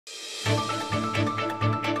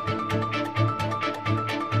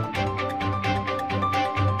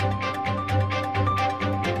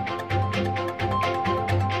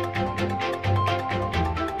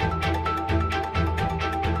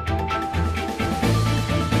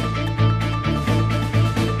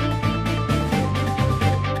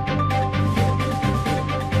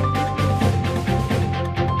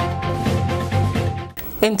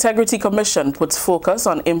Integrity Commission puts focus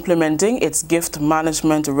on implementing its gift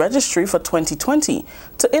management registry for 2020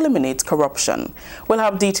 to eliminate corruption. We'll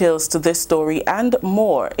have details to this story and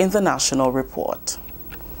more in the National Report.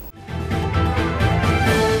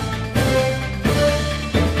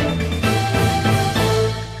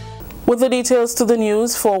 With the details to the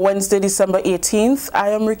news for Wednesday, December 18th, I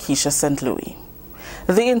am Rikisha St. Louis.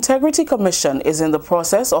 The Integrity Commission is in the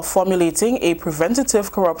process of formulating a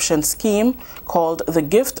preventative corruption scheme called the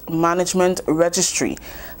Gift Management Registry.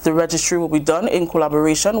 The registry will be done in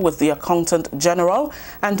collaboration with the Accountant General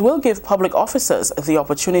and will give public officers the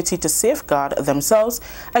opportunity to safeguard themselves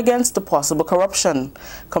against the possible corruption.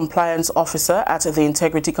 Compliance Officer at the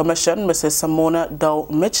Integrity Commission, Mrs. Simona Dow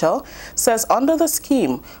Mitchell, says under the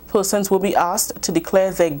scheme, persons will be asked to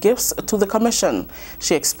declare their gifts to the Commission.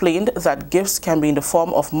 She explained that gifts can be in the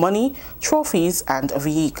form of money, trophies, and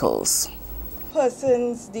vehicles.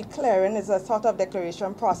 Persons declaring is a sort of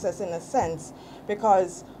declaration process in a sense,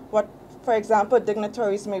 because for example,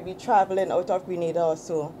 dignitaries may be traveling out of Grenada or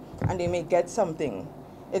so, and they may get something.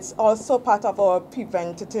 It's also part of our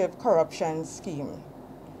preventative corruption scheme.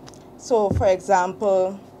 So, for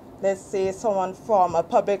example, let's say someone from a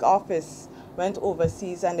public office went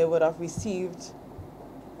overseas and they would have received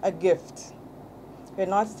a gift. We're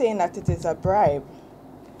not saying that it is a bribe.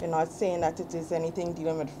 We're not saying that it is anything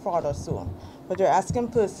dealing with fraud or so. But we're asking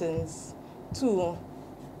persons to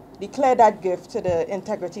declare that gift to the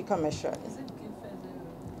Integrity Commission. Is it gift as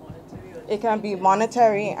in monetary? Or it can be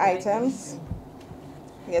monetary items.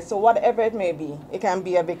 Yes, so whatever it may be. It can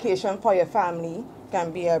be a vacation for your family. It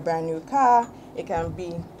can be a brand new car. It can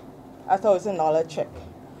be a $1,000 check.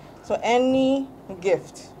 So any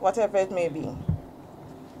gift, whatever it may be.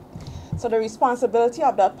 So the responsibility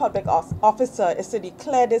of that public officer is to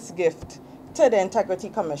declare this gift to the Integrity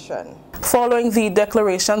Commission. Following the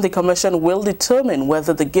declaration, the Commission will determine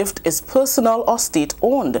whether the gift is personal or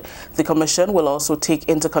state-owned. The Commission will also take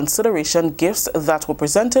into consideration gifts that were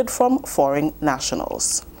presented from foreign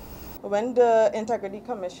nationals. When the Integrity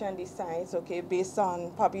Commission decides, okay, based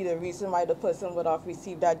on probably the reason why the person would have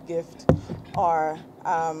received that gift or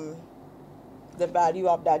the value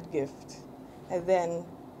of that gift, and then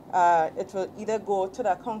it will either go to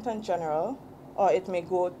the Accountant General or it may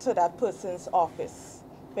go to that person's office.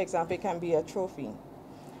 For example, it can be a trophy.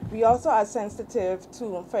 We also are sensitive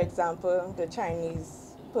to, for example, the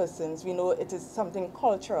Chinese persons. We know it is something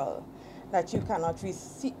cultural, that you cannot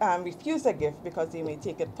refuse a gift because they may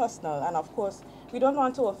take it personal. And of course, we don't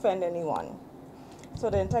want to offend anyone. So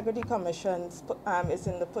the Integrity Commission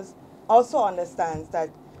also understands that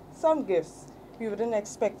some gifts, we wouldn't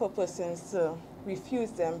expect for persons to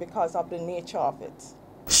refuse them because of the nature of it.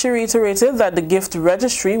 She reiterated that the gift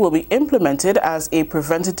registry will be implemented as a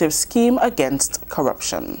preventative scheme against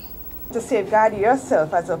corruption. To safeguard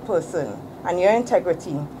yourself as a person and your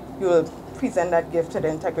integrity, you will present that gift to the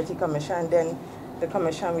Integrity Commission, and then the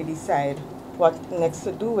Commission will decide what next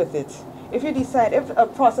to do with it. If you decide, if a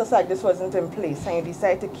process like this wasn't in place and you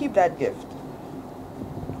decide to keep that gift,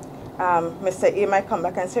 Mr. A might come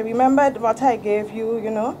back and say, remember what I gave you, you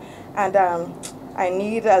know, and I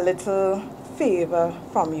need a little favor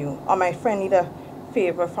from you, or my friend need a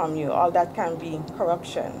favor from you. All that can be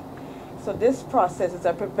corruption. So this process is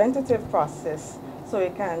a preventative process, so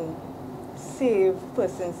it can save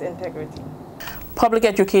persons' integrity. Public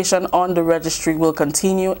education on the registry will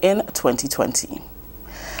continue in 2020.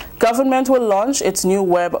 Government will launch its new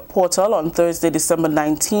web portal on Thursday, December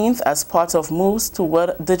 19th as part of moves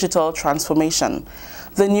toward digital transformation.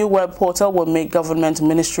 The new web portal will make government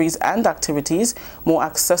ministries and activities more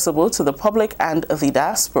accessible to the public and the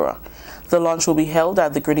diaspora. The launch will be held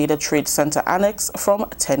at the Grenada Trade Center Annex from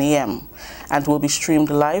 10 a.m. and will be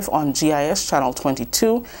streamed live on GIS Channel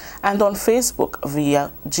 22 and on Facebook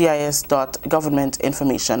via gis.Government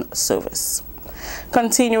Information Service.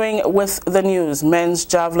 Continuing with the news, men's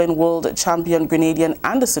javelin world champion Grenadian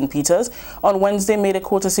Anderson Peters on Wednesday made a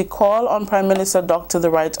courtesy call on Prime Minister Dr. the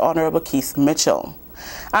Right Honorable Keith Mitchell.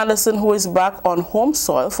 Anderson, who is back on home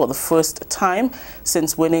soil for the first time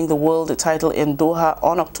since winning the world title in Doha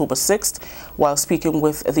on October 6th, while speaking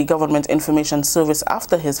with the Government Information Service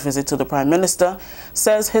after his visit to the Prime Minister,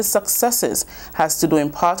 says his successes has to do in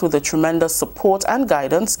part with the tremendous support and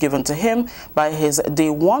guidance given to him by his day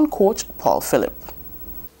one coach, Paul Phillip.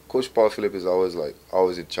 Coach Paul Phillip is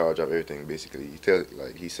always in charge of everything, basically.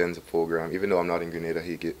 He sends a program. Even though I'm not in Grenada,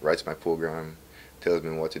 he writes my program, tells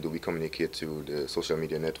me what to do. We communicate through the social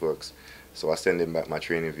media networks. So I send him back my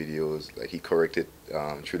training videos. Like, he corrected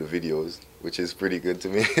through the videos, which is pretty good to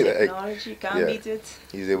me. Technology can't beat it.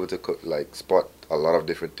 He's able to spot a lot of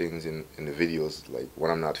different things in the videos, like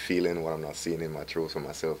what I'm not feeling, what I'm not seeing in my throat for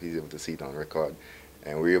myself. He's able to see it on record,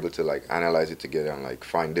 and we're able to like analyze it together and like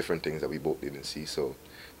find different things that we both didn't see. So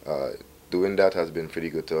doing that has been pretty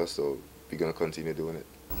good to us, so we're going to continue doing it.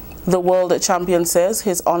 The world champion says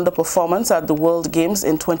his underperformance at the World Games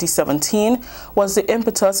in 2017 was the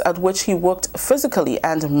impetus at which he worked physically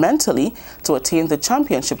and mentally to attain the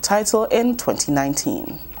championship title in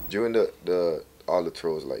 2019. During all the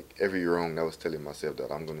throws, like every round, I was telling myself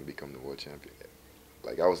that I'm going to become the world champion.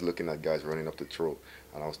 Like I was looking at guys running up the throw,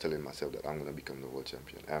 and I was telling myself that I'm going to become the world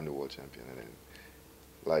champion. I'm the world champion. And then,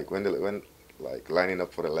 like when like lining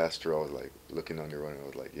up for the last throw, I was like looking on the run, and I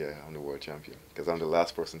was like, yeah, I'm the world champion, because I'm the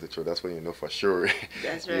last person to throw. That's when you know for sure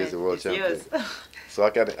That's he right. is the world champion.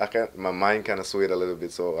 So my mind kind of swayed a little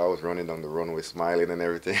bit. So I was running down the runway, smiling and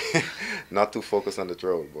everything, not too focused on the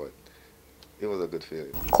throw, but it was a good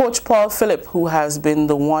feeling. Coach Paul Phillip, who has been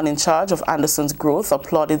the one in charge of Anderson's growth,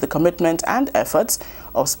 applauded the commitment and efforts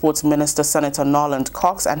of Sports Minister Senator Norland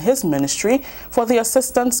Cox and his ministry for the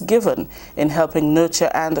assistance given in helping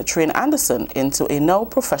nurture and train Anderson into a now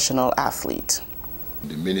professional athlete.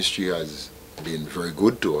 The ministry has been very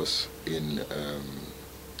good to us in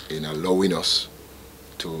allowing us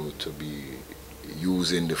to be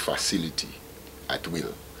using the facility at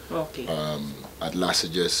will. Okay. At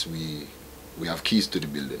Lasages, we have keys to the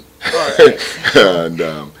building. Right. And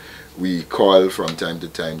we call from time to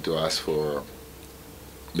time to ask for,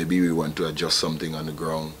 maybe we want to adjust something on the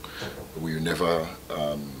ground. We never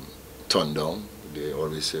turn down. They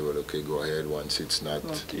always say, well, okay, go ahead once it's not,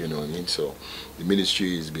 okay. You know what I mean? So the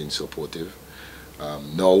ministry has been supportive.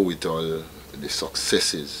 Now with all the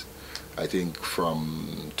successes, I think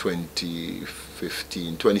from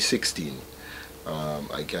 2016,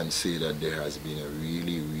 I can say that there has been a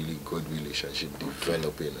really, really good relationship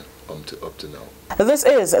developing up to now. This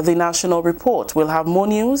is the National Report. We'll have more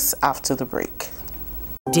news after the break.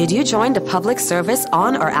 Did you join the public service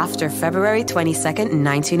on or after February 22nd,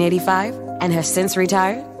 1985 and have since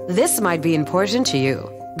retired? This might be important to you.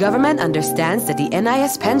 Government understands that the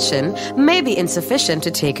NIS pension may be insufficient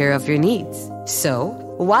to take care of your needs. So,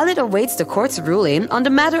 while it awaits the court's ruling on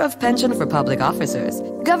the matter of pension for public officers,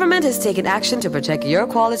 government has taken action to protect your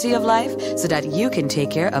quality of life so that you can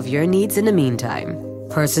take care of your needs in the meantime.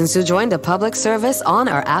 Persons who joined the public service on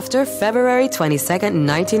or after February 22nd,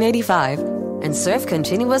 1985 and serve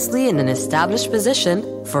continuously in an established position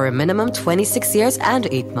for a minimum 26 years and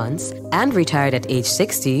 8 months and retired at age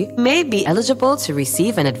 60 may be eligible to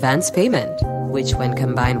receive an advance payment, which when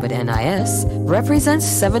combined with NIS represents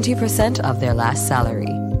 70% of their last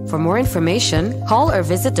salary. For more information, call or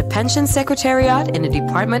visit the Pension Secretariat in the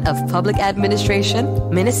Department of Public Administration,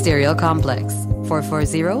 Ministerial Complex,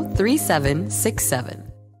 440-3767.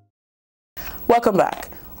 Welcome back.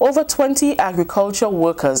 Over 20 agriculture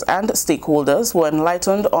workers and stakeholders were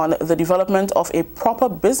enlightened on the development of a proper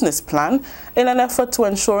business plan in an effort to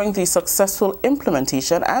ensuring the successful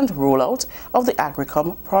implementation and rollout of the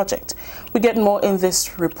Agricom project. We get more in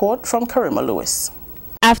this report from Karima Lewis.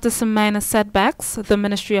 After some minor setbacks, the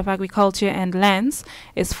Ministry of Agriculture and Lands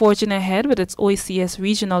is forging ahead with its OECS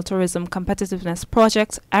Regional Tourism Competitiveness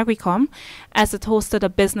Project, Agricom, as it hosted a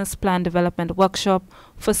business plan development workshop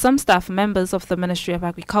for some staff members of the Ministry of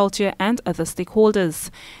Agriculture and other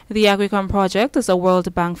stakeholders. The Agricom project is a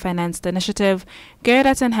World Bank financed initiative geared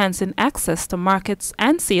at enhancing access to markets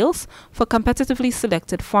and sales for competitively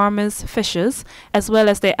selected farmers, fishers, as well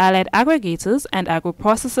as their allied aggregators and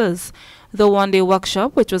agro-processors. The one-day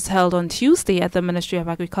workshop, which was held on Tuesday at the Ministry of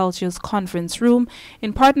Agriculture's conference room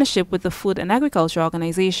in partnership with the Food and Agriculture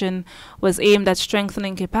Organization, was aimed at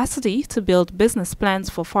strengthening capacity to build business plans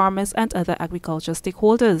for farmers and other agriculture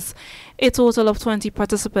stakeholders. A total of 20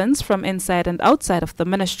 participants from inside and outside of the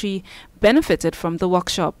ministry benefited from the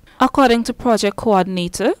workshop. According to project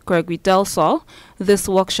coordinator Gregory Delsol, this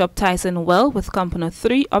workshop ties in well with Component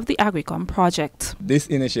 3 of the Agricom project. This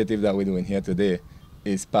initiative that we're doing here today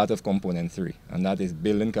is part of Component 3, and that is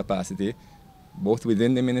building capacity both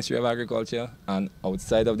within the Ministry of Agriculture and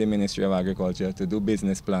outside of the Ministry of Agriculture to do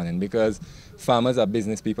business planning, because farmers are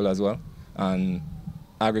business people as well, and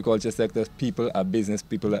agriculture sector people are business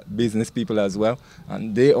people as well,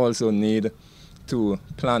 and they also need to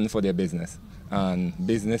plan for their business. And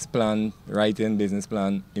business plan writing, business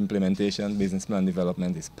plan implementation, business plan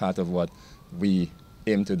development is part of what we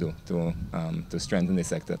aim to do to strengthen the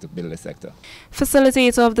sector, to build the sector.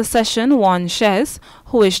 Facilitator of the session, Juan Shez,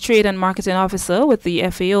 who is Trade and Marketing Officer with the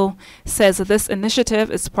FAO, says this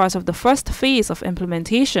initiative is part of the first phase of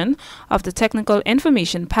implementation of the Technical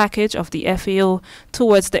Information Package of the FAO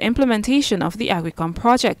towards the implementation of the AgriCom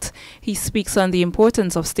project. He speaks on the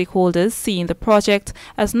importance of stakeholders seeing the project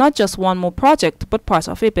as not just one more project, but part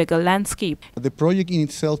of a bigger landscape. The project in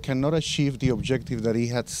itself cannot achieve the objective that it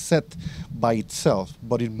had set by itself,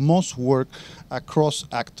 but it must work across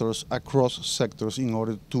actors, across sectors in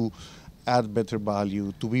order to add better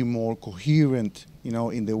value, to be more coherent,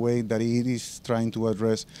 in the way that it is trying to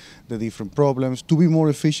address the different problems, to be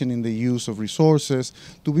more efficient in the use of resources,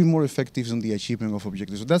 to be more effective in the achievement of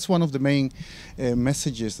objectives. So that's one of the main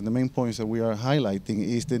messages and the main points that we are highlighting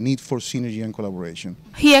is the need for synergy and collaboration.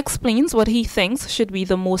 He explains what he thinks should be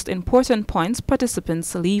the most important points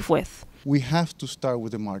participants leave with. We have to start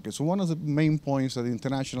with the market. So one of the main points that the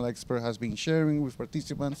international expert has been sharing with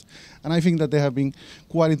participants, and I think that they have been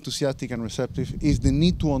quite enthusiastic and receptive, is the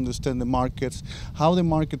need to understand the markets, how the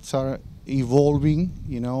markets are evolving.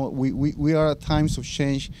 We are at times of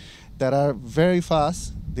change that are very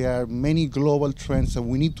fast. There are many global trends that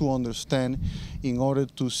we need to understand in order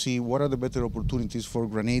to see what are the better opportunities for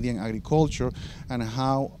Grenadian agriculture and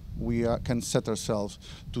how we can set ourselves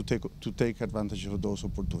to take advantage of those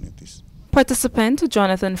opportunities. Participant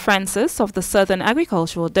Jonathan Francis of the Southern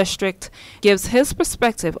Agricultural District gives his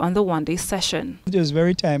perspective on the one-day session. It is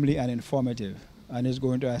very timely and informative, and is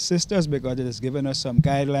going to assist us because it has given us some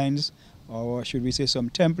guidelines, or should we say some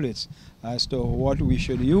templates, as to what we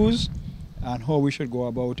should use and how we should go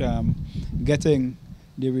about getting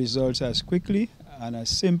the results as quickly and as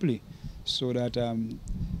simply so that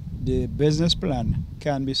the business plan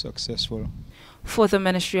can be successful. For the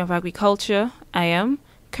Ministry of Agriculture, I am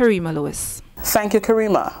Karima Lewis. Thank you,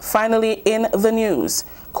 Karima. Finally, in the news,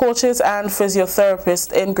 coaches and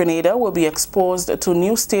physiotherapists in Grenada will be exposed to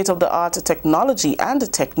new state-of-the-art technology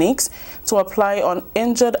and techniques to apply on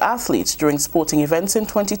injured athletes during sporting events in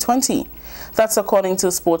 2020. That's according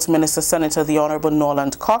to Sports Minister Senator the Honorable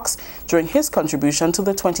Norland Cox during his contribution to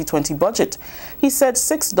the 2020 budget. He said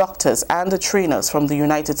 6 doctors and trainers from the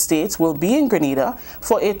United States will be in Grenada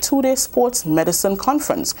for a 2-day sports medicine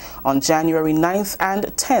conference on January 9th and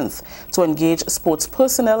 10th to engage sports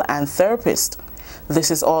personnel and therapists.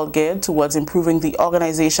 This is all geared towards improving the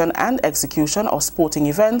organization and execution of sporting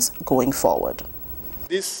events going forward.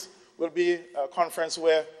 This will be a conference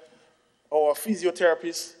where our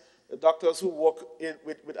physiotherapists, the doctors who work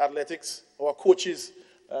with athletics, our coaches,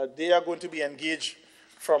 they are going to be engaged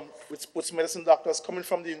with sports medicine doctors coming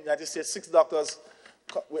from the United States, 6 doctors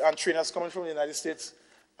and trainers coming from the United States,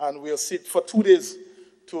 and we'll sit for 2 days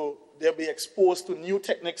they'll be exposed to new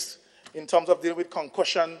techniques in terms of dealing with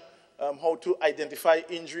concussion, how to identify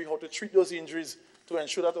injury, how to treat those injuries to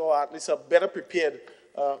ensure that our athletes are better prepared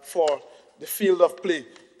for the field of play.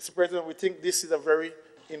 Mr. President, we think this is a very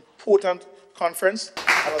important conference,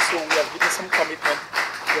 and also we have given some commitment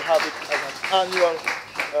to have it as an annual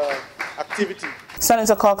activity.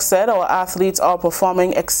 Senator Cox said our athletes are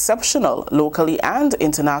performing exceptional locally and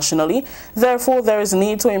internationally. Therefore, there is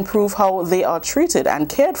need to improve how they are treated and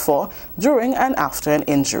cared for during and after an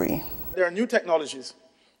injury. There are new technologies.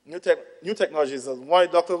 New technologies. One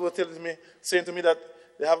doctor was saying to me that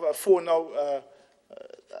they have a phone now,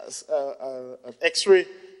 an X-ray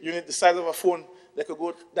unit the size of a phone. They could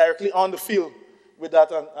go directly on the field with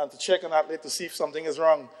that and to check an athlete to see if something is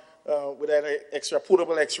wrong with an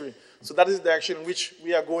portable X-ray. So that is the direction in which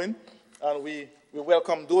we are going, and we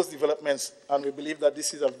welcome those developments, and we believe that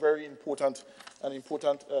this is a very important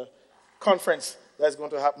conference that's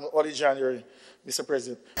going to happen early January, Mr.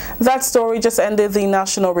 President. That story just ended the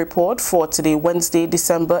national report for today, Wednesday,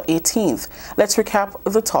 December 18th. Let's recap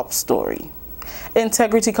the top story.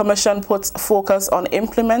 Integrity Commission puts focus on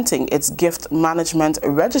implementing its gift management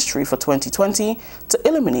registry for 2020 to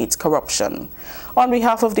eliminate corruption. On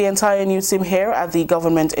behalf of the entire news team here at the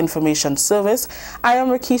Government Information Service, I am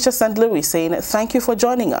Rakisha St. Louis saying thank you for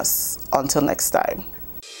joining us. Until next time.